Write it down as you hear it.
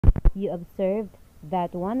You observed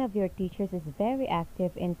that one of your teachers is very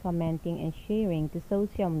active in commenting and sharing to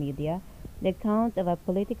social media the account of a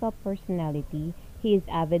political personality he is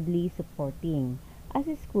avidly supporting. As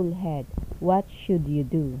a school head, what should you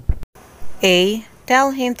do? A.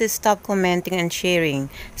 Tell him to stop commenting and sharing,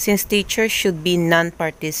 since teachers should be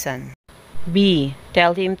non-partisan. B.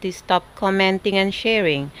 Tell him to stop commenting and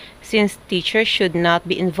sharing, since teachers should not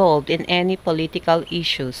be involved in any political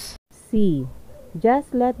issues. C.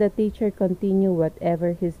 Just let the teacher continue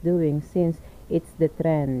whatever he's doing since it's the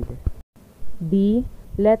trend. D.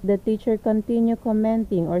 Let the teacher continue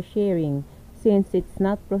commenting or sharing since it's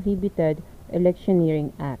not prohibited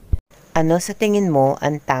Electioneering Act. Ano sa tingin mo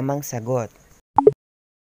ang tamang sagot?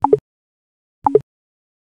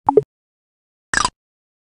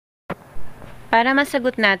 Para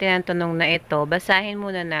masagot natin ang tanong na ito, basahin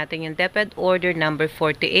muna natin yung DepEd Order number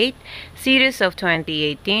 48, Series of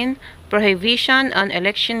 2018, Prohibition on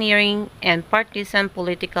Electioneering and Partisan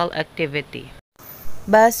Political Activity.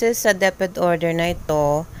 Base sa DepEd Order na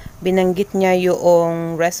ito, binanggit niya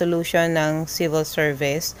yung resolution ng Civil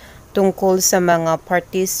Service tungkol sa mga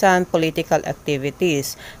partisan political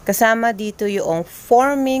activities. Kasama dito yung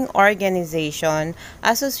forming organization,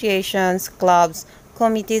 associations, clubs,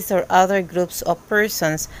 committees, or other groups of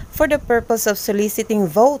persons for the purpose of soliciting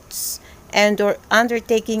votes and or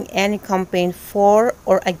undertaking any campaign for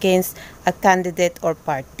or against a candidate or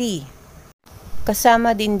party.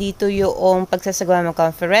 Kasama din dito yung pagsasagawa ng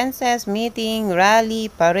conferences, meeting, rally,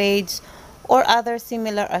 parades, or other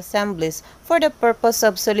similar assemblies for the purpose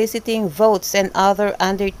of soliciting votes and other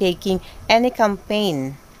undertaking any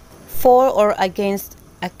campaign for or against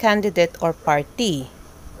a candidate or party.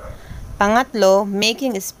 Pangatlo,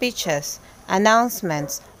 making speeches,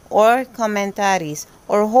 announcements, or commentaries,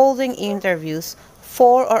 or holding interviews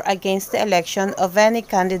for or against the election of any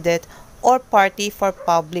candidate or party for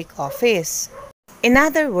public office. In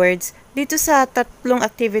other words, dito sa tatlong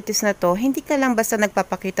activities na to, hindi ka lang basta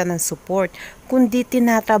nagpapakita ng support, kundi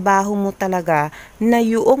tinatrabaho mo talaga na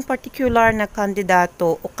yung particular na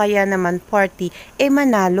kandidato o kaya naman party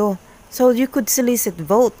manalo. So you could solicit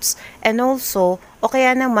votes, and also, o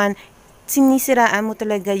kaya naman, sinisiraan mo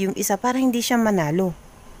talaga yung isa para hindi siya manalo.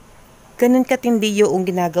 Ganun katindi yung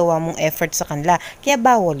ginagawa mong effort sa kanila, kaya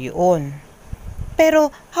bawal yun.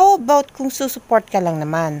 Pero how about kung susupport ka lang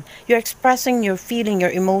naman? You're expressing your feeling,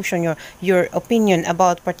 your emotion, your opinion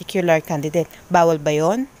about particular candidate. Bawal ba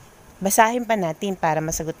yun? Basahin pa natin para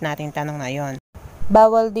masagot natin yung tanong na yun.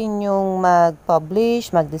 Bawal din yung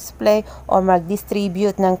mag-publish, mag-display, or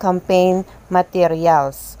mag-distribute ng campaign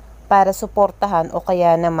materials para suportahan o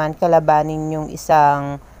kaya naman kalabanin yung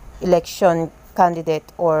isang election candidate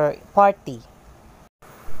or party.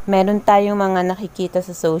 Meron tayong mga nakikita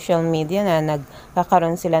sa social media na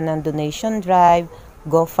nagkakaroon sila ng donation drive,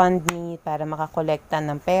 GoFundMe para makakolekta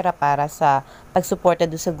ng pera para sa pagsuporta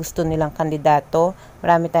doon sa gusto nilang kandidato.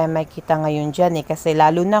 Marami tayong makikita ngayon dyan kasi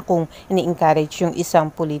lalo na kung ini-encourage yung isang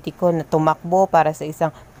politiko na tumakbo para sa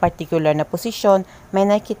isang particular na posisyon, may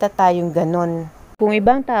nakikita tayong ganun. Kung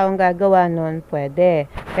ibang taong gagawa nun, pwede.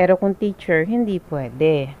 Pero kung teacher, hindi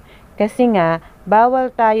pwede. Kasi nga,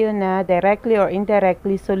 bawal tayo na directly or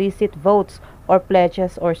indirectly solicit votes or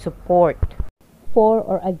pledges or support for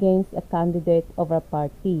or against a candidate of a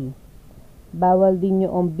party. Bawal din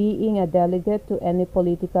yung being a delegate to any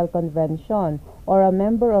political convention or a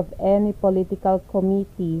member of any political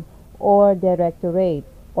committee or directorate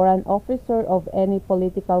or an officer of any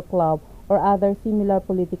political club or other similar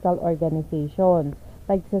political organizations.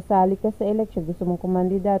 Pag sasali ka sa election, gusto mong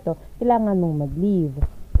kumandidato, kailangan mong mag-leave.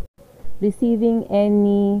 Receiving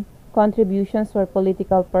any contributions for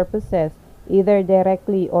political purposes, either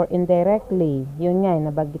directly or indirectly. Yun nga,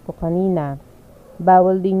 nabanggit ko kanina.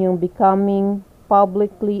 Bawal din yung becoming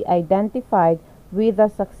publicly identified with the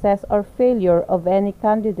success or failure of any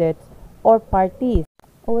candidates or parties.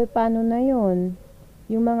 O paano na yun?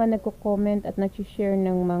 Yung mga nagko-comment at nag-share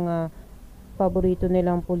ng mga paborito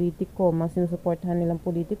nilang politiko, mga sinusuportahan nilang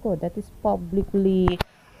politiko, that is publicly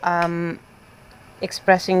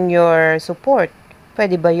expressing your support.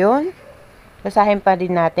 Pwede ba yun? Basahin pa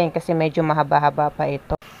din natin kasi medyo mahaba-haba pa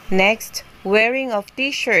ito. Next, wearing of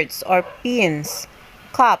t-shirts or pins,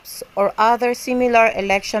 cups, or other similar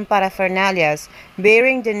election paraphernalias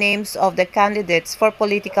bearing the names of the candidates for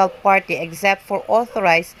political party except for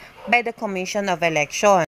authorized by the Commission of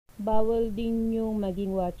Election. Bawal din yung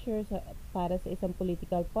maging watcher para sa isang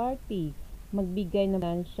political party, magbigay ng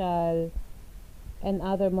financial and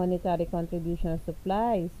other monetary contribution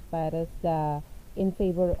supplies para sa in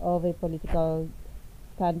favor of a political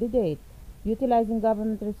candidate, utilizing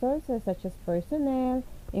government resources such as personnel,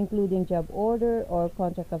 including job order or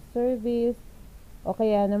contract of service, o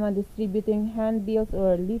kaya naman distributing handbills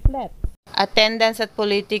or leaflets. Attendance at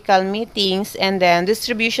political meetings, and then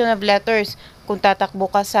distribution of letters. Kung tatakbo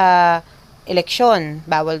ka sa eleksyon,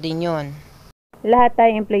 bawal din yun. Lahat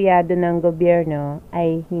tayong empleyado ng gobyerno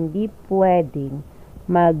ay hindi pwedeng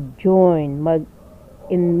mag-join,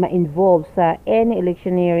 ma-involve sa any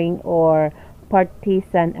electioneering or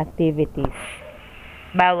partisan activities.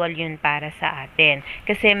 Bawal yun para sa atin.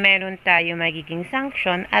 Kasi meron tayo magiging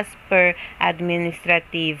sanction as per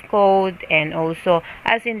Administrative Code and also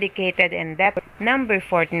as indicated in DepEd number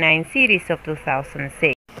 49 series of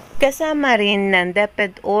 2006. Kasama rin ng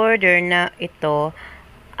DepEd order na ito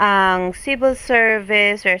ang Civil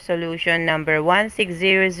Service Resolution number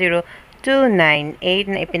 1600298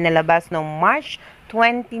 na ipinalabas noong March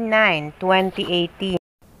 29, 2018.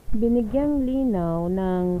 Binigyang linaw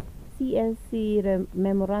ng CLC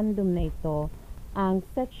memorandum na ito ang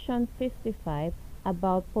Section 55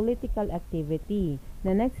 about political activity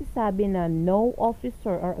na nagsasabi na no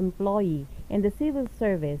officer or employee in the civil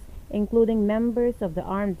service, including members of the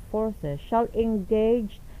armed forces, shall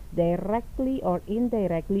engage directly or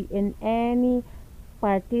indirectly in any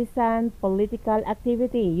partisan political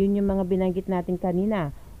activity. Yun yung mga binanggit natin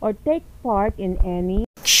kanina. Or take part in any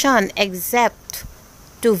action except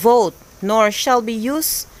to vote, nor shall be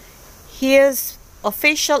used his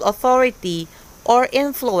official authority or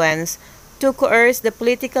influence to coerce the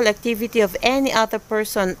political activity of any other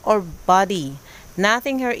person or body.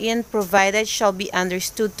 Nothing herein provided shall be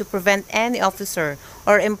understood to prevent any officer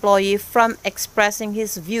or employee from expressing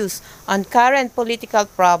his views on current political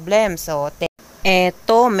problems. So,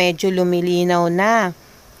 eto, medyo lumilinaw na.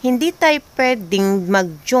 Hindi tayo pwedeng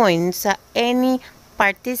mag-join sa any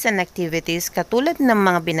partisan activities katulad ng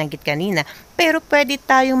mga binanggit kanina, pero pwede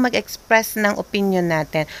tayong mag-express ng opinion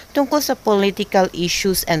natin tungkol sa political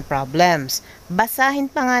issues and problems. Basahin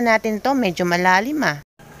pa nga natin to, medyo malalim ah.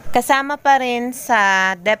 Kasama pa rin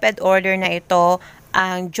sa DepEd order na ito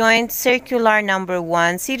ang Joint Circular number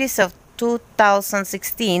 1 series of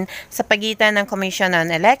 2016 sa pagitan ng Commission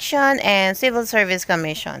on Election and Civil Service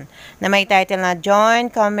Commission na may title na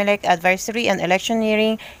Joint COMELEC Advisory on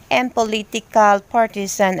Electioneering and Political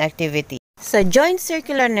Partisan Activity. Sa Joint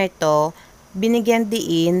Circular na ito, binigyan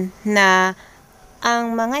diin na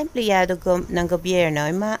ang mga empleyado ng gobyerno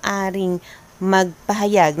ay maaaring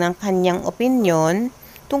magpahayag ng kanyang opinion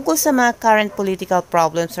tungkol sa mga current political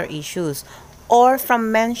problems or issues, or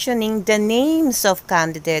from mentioning the names of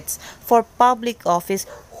candidates for public office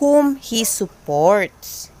whom he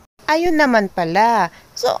supports. Ayun naman pala.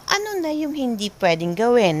 So, ano na yung hindi pwedeng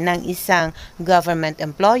gawin ng isang government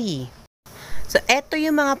employee? So, eto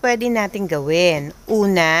yung mga pwede nating gawin.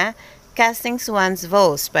 Una, casting one's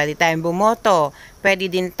votes. Pwede tayong bumoto. Pwede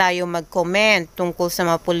din tayo mag-comment tungkol sa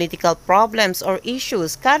mga political problems or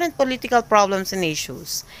issues, current political problems and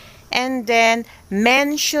issues. And then,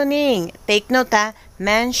 mentioning, take note ha,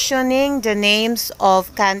 mentioning the names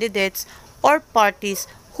of candidates or parties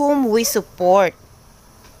whom we support.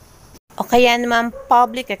 O kaya naman,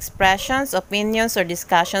 public expressions, opinions, or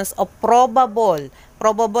discussions of probable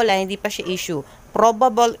ay hindi pa siya issue,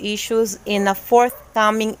 probable issues in a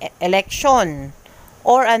forthcoming election,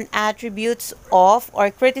 or an attributes of or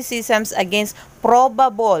criticisms against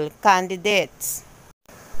probable candidates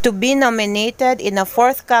to be nominated in a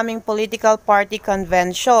forthcoming political party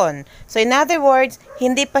convention. So in other words,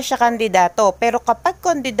 hindi pa siya kandidato, pero kapag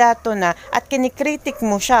kandidato na at kinikritik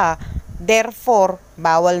mo siya, therefore,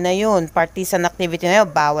 bawal na yun. Partisan activity na yun,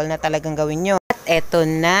 bawal na talagang gawin yun. At eto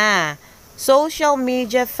na, social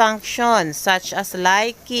media functions such as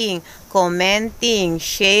liking, commenting,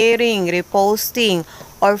 sharing, reposting,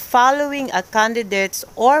 or following a candidate's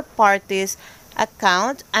or party's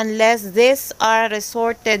account unless these are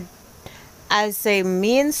resorted as a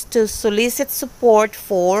means to solicit support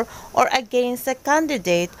for or against a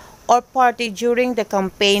candidate or party during the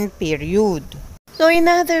campaign period. So in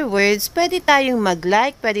other words, pwede tayong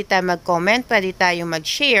mag-like, pwede tayong mag-comment, pwede tayong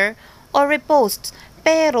mag-share or repost,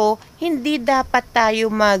 pero hindi dapat tayo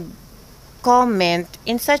mag-comment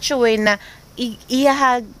in such a way na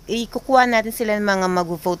ikukuha natin sila ng mga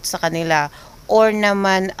mag-vote sa kanila, or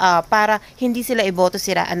naman para hindi sila iboto,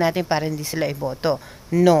 siraan natin para hindi sila iboto.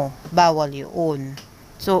 No, bawal yun.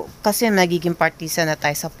 So, kasi magiging partisan na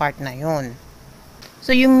tayo sa part na yun.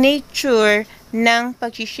 So, yung nature ng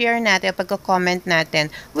pag-share natin, pagko-comment natin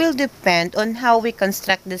will depend on how we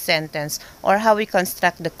construct the sentence or how we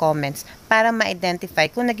construct the comments para ma-identify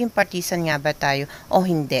kung naging partisan nga ba tayo o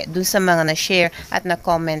hindi dun sa mga na-share at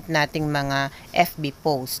na-comment nating mga FB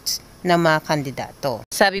posts ng mga kandidato.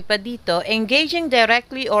 Sabi pa dito, engaging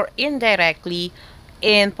directly or indirectly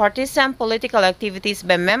in partisan political activities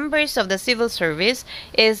by members of the civil service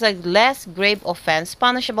is a less grave offense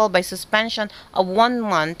punishable by suspension of 1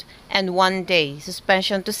 month and 1 day,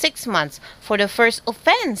 suspension to 6 months for the first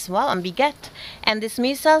offense, wow, ang bigat, and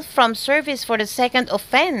dismissal from service for the second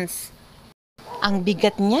offense. Ang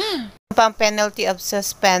bigat niya. Pang penalty of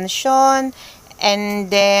suspension, and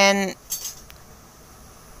then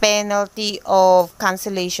penalty of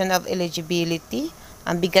cancellation of eligibility.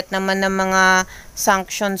 Ang bigat naman ng mga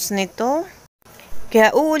sanctions nito.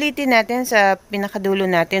 Kaya uulitin natin sa pinakadulo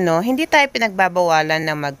natin, no, hindi tayo pinagbabawalan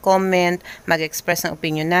na mag-comment, mag-express ng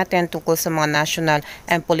opinion natin tungkol sa mga national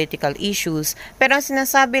and political issues. Pero ang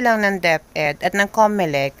sinasabi lang ng DepEd at ng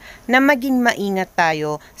COMELEC na maging maingat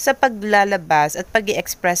tayo sa paglalabas at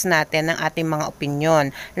pag-i-express natin ng ating mga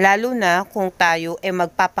opinion. Lalo na kung tayo ay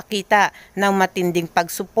magpapakita ng matinding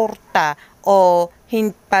pagsuporta o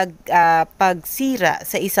pagsira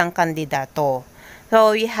sa isang kandidato.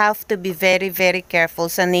 So, we have to be very, very careful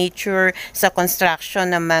sa nature, sa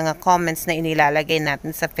construction ng mga comments na inilalagay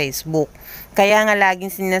natin sa Facebook. Kaya nga laging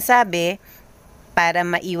sinasabi, para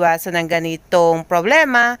maiwasan ng ganitong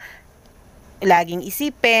problema, laging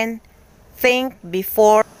isipin, think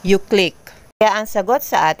before you click. Kaya ang sagot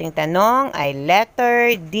sa ating tanong ay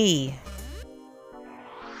letter D.